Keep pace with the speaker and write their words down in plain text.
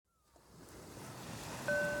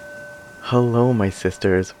Hello, my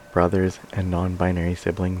sisters, brothers, and non-binary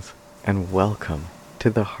siblings, and welcome to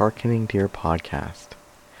the Hearkening Deer podcast,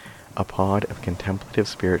 a pod of contemplative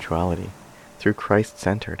spirituality through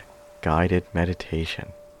Christ-centered, guided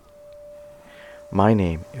meditation. My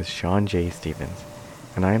name is Sean J. Stevens,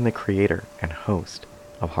 and I am the creator and host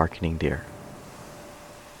of Hearkening Deer.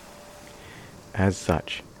 As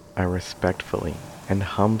such, I respectfully and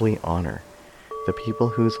humbly honor the people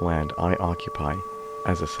whose land I occupy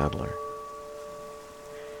as a settler.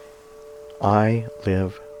 I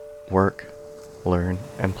live, work, learn,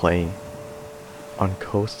 and play on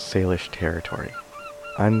Coast Salish territory,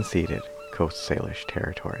 unceded Coast Salish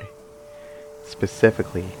territory,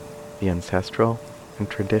 specifically the ancestral and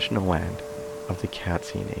traditional land of the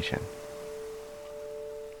Katzie Nation.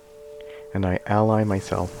 And I ally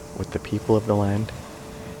myself with the people of the land,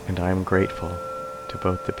 and I am grateful to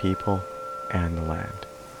both the people and the land.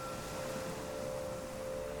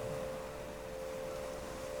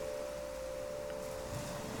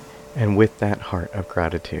 And with that heart of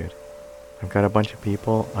gratitude, I've got a bunch of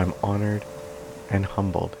people I'm honored and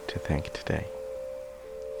humbled to thank today.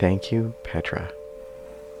 Thank you, Petra,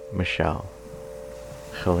 Michelle,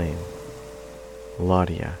 Helene,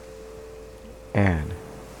 Laudia, Anne,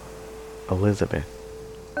 Elizabeth,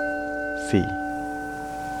 C,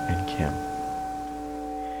 and Kim.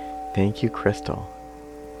 Thank you, Crystal,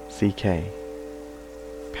 CK,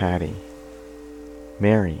 Patty,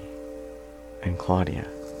 Mary, and Claudia.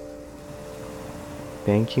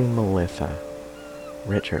 Thank you, Melissa,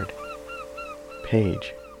 Richard,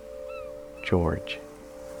 Paige, George,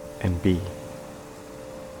 and B.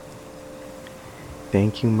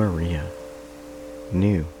 Thank you, Maria,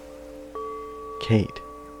 New, Kate,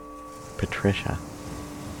 Patricia,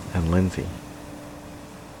 and Lindsay.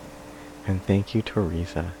 And thank you,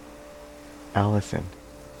 Teresa, Allison,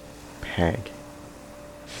 Peg,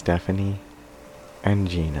 Stephanie, and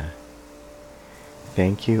Gina.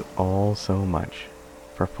 Thank you all so much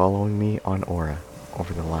for following me on Aura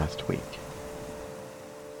over the last week.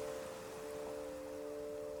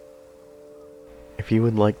 If you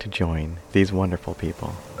would like to join these wonderful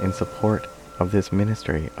people in support of this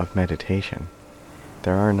ministry of meditation,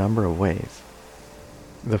 there are a number of ways.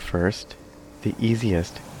 The first, the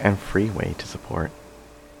easiest and free way to support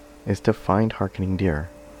is to find Hearkening Deer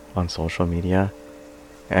on social media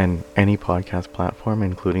and any podcast platform,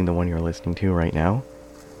 including the one you're listening to right now,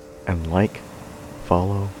 and like,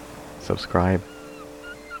 follow, subscribe,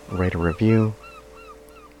 write a review,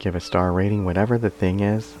 give a star rating, whatever the thing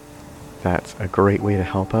is. That's a great way to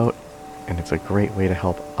help out, and it's a great way to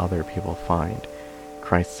help other people find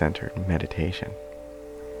Christ-centered meditation.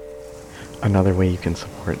 Another way you can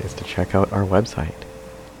support is to check out our website.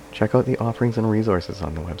 Check out the offerings and resources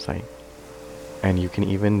on the website. And you can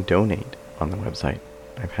even donate on the website.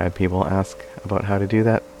 I've had people ask about how to do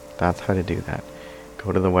that. That's how to do that.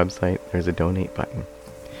 Go to the website, there's a donate button.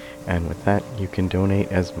 And with that, you can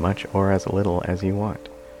donate as much or as little as you want.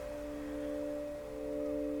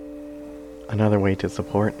 Another way to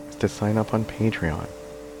support is to sign up on Patreon.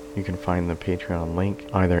 You can find the Patreon link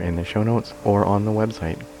either in the show notes or on the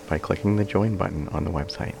website by clicking the join button on the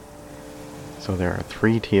website. So there are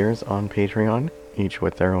 3 tiers on Patreon, each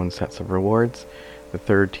with their own sets of rewards. The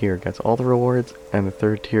 3rd tier gets all the rewards, and the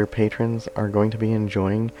 3rd tier patrons are going to be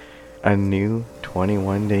enjoying a new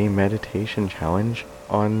 21-day meditation challenge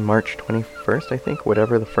on March 21st, I think.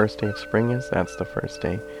 Whatever the first day of spring is, that's the first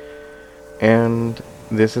day. And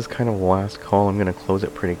this is kind of the last call. I'm going to close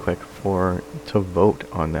it pretty quick to vote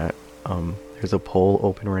on that. There's a poll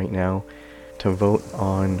open right now to vote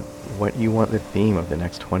on what you want the theme of the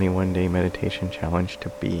next 21-day meditation challenge to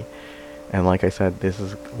be. And like I said, this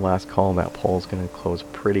is the last call. That poll's going to close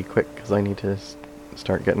pretty quick because I need to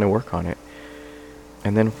start getting to work on it.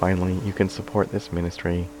 And then finally, you can support this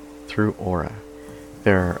ministry through Aura.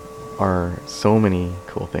 There are so many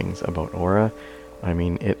cool things about Aura. I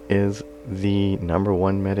mean, it is the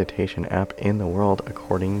 #1 meditation app in the world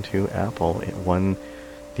according to Apple. It won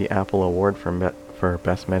the Apple Award for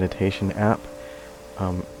Best Meditation App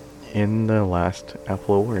in the last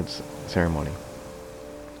Apple Awards ceremony.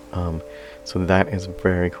 So that is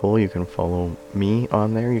very cool. You can follow me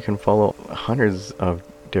on there. You can follow hundreds of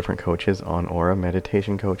different coaches on Aura,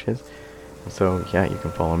 meditation coaches. So yeah, you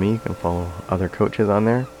can follow me. You can follow other coaches on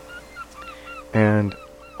there. And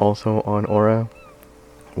also on Aura,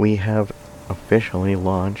 we have officially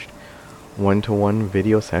launched one-to-one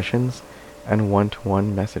video sessions and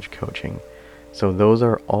one-to-one message coaching. So those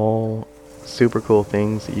are all super cool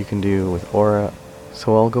things that you can do with Aura.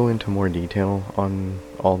 So I'll go into more detail on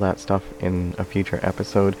all that stuff in a future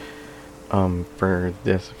episode.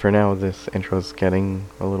 For now, this intro's getting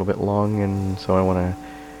a little bit long, and so I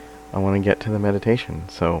wanna get to the meditation.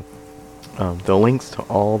 So, the links to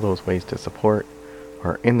all those ways to support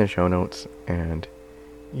are in the show notes, and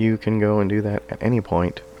you can go and do that at any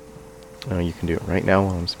point. You can do it right now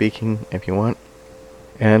while I'm speaking if you want.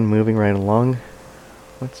 And moving right along,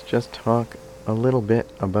 let's just talk a little bit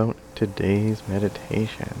about today's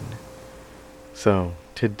meditation. So,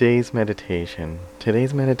 today's meditation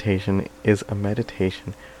is a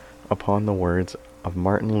meditation upon the words of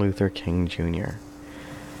Martin Luther King Jr.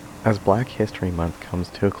 As Black History Month comes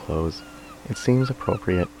to a close, it seems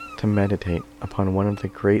appropriate to meditate upon one of the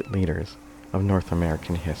great leaders of North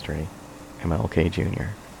American history, MLK Jr.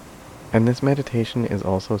 And this meditation is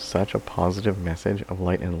also such a positive message of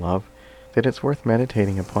light and love that it's worth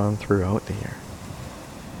meditating upon throughout the year.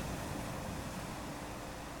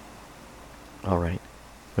 Alright,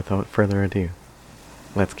 without further ado,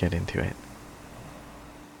 let's get into it.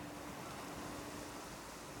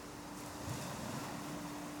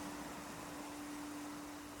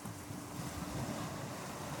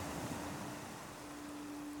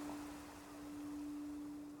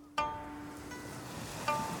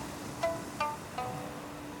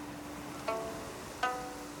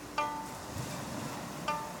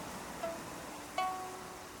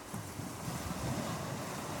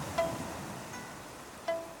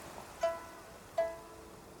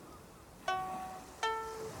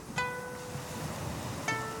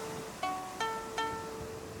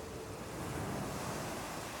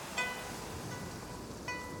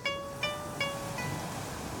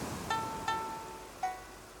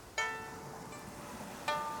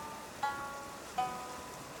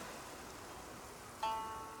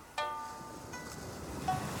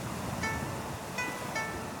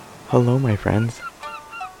 Hello, my friends.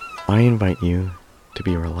 I invite you to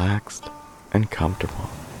be relaxed and comfortable.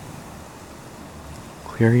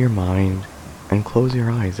 Clear your mind and close your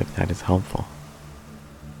eyes if that is helpful.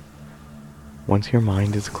 Once your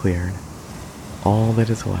mind is cleared, all that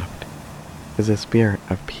is left is a spirit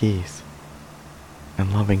of peace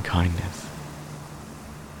and loving kindness.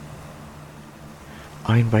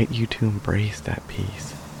 I invite you to embrace that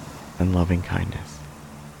peace and loving kindness.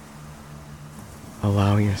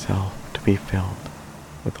 Allow yourself to be filled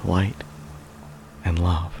with light and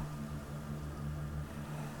love.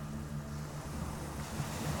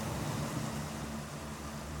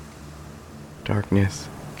 Darkness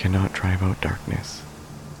cannot drive out darkness.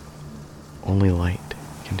 Only light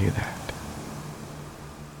can do that.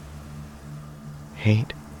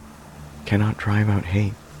 Hate cannot drive out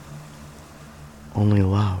hate. Only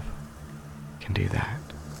love can do that.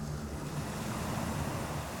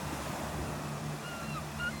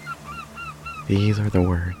 These are the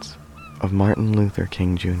words of Martin Luther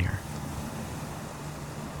King Jr.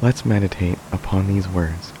 Let's meditate upon these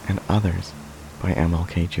words and others by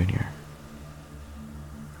MLK Jr.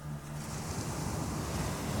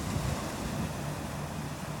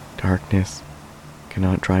 Darkness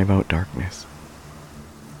cannot drive out darkness.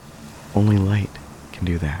 Only light can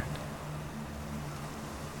do that.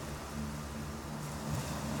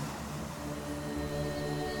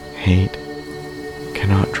 Hate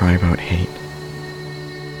cannot drive out hate.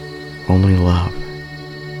 Only love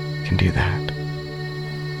can do that.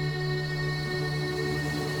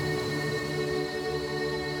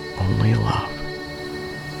 Only love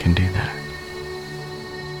can do that.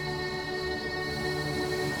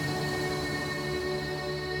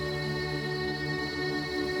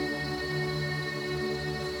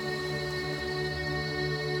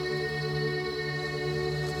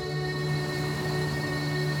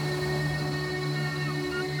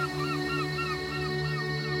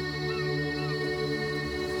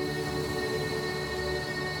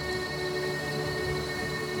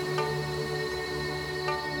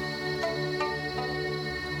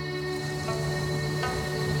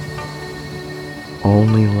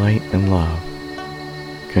 Only light and love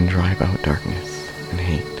can drive out darkness and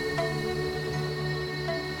hate.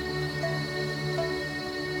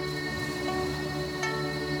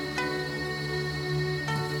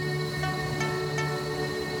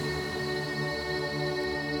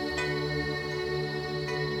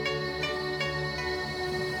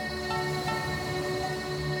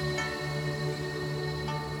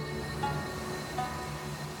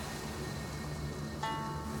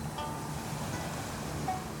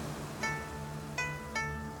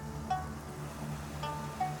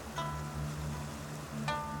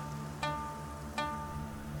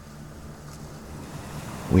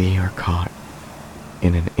 We are caught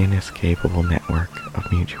in an inescapable network of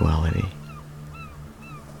mutuality,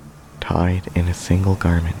 tied in a single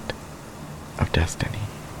garment of destiny.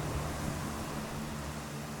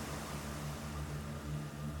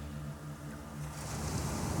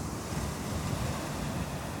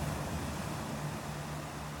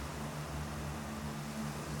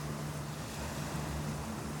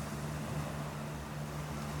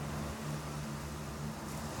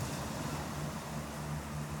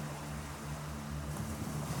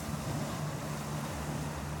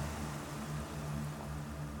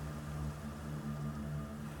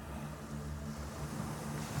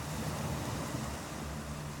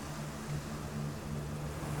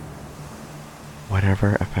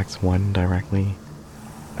 Whatever affects one directly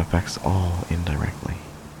affects all indirectly.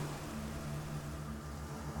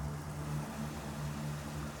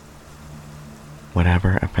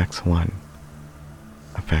 Whatever affects one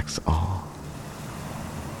affects all.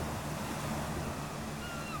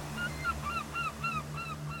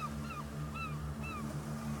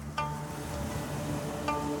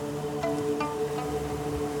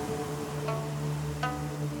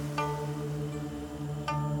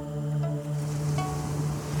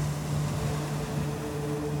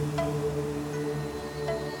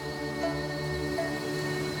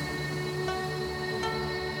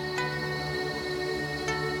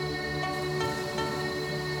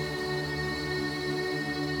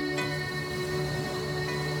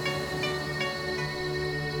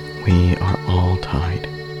 We are all tied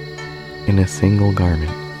in a single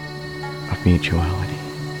garment of mutuality.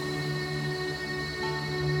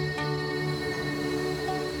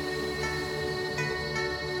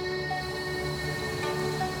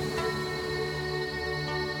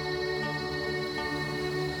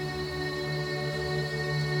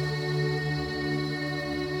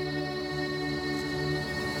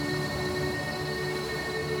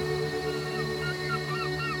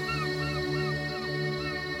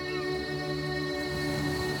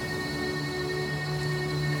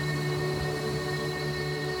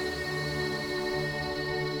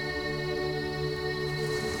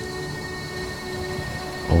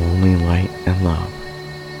 Only light and love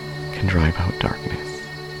can drive out darkness.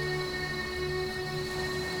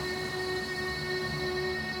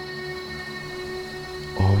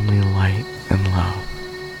 Only light and love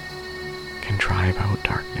can drive out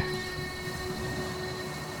darkness.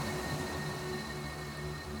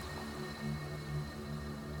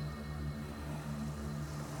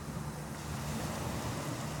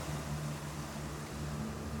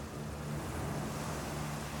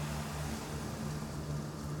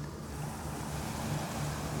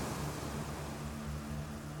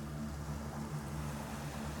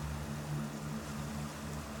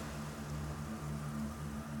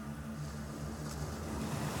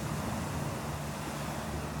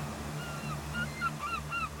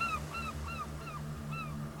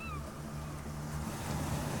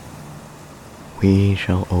 We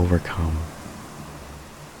shall overcome,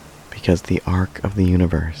 because the arc of the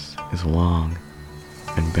universe is long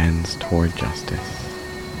and bends toward justice.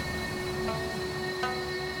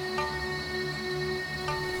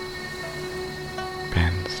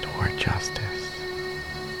 Bends toward justice.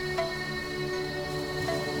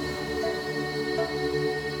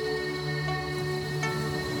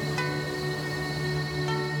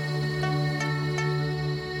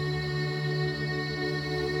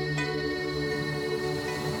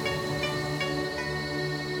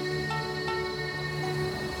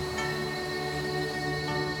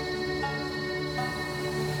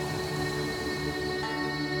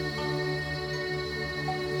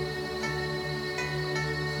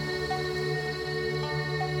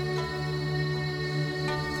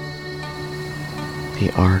 The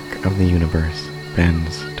arc of the universe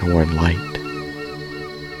bends toward light.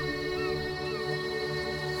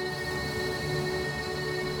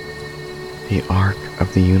 The arc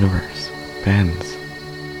of the universe bends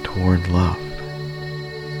toward love.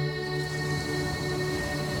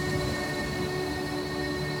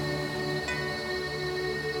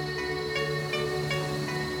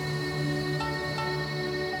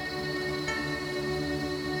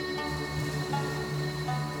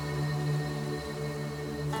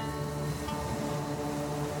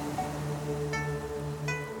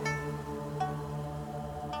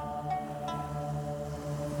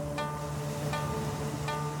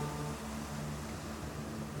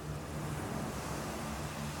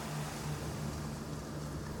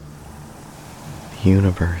 The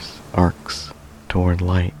universe arcs toward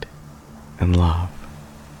light and love.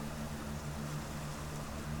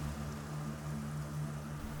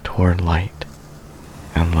 Toward light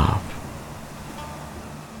and love.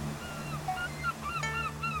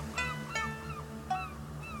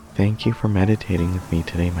 Thank you for meditating with me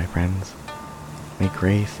today, my friends. May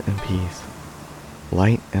grace and peace,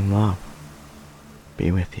 light and love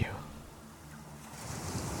be with you.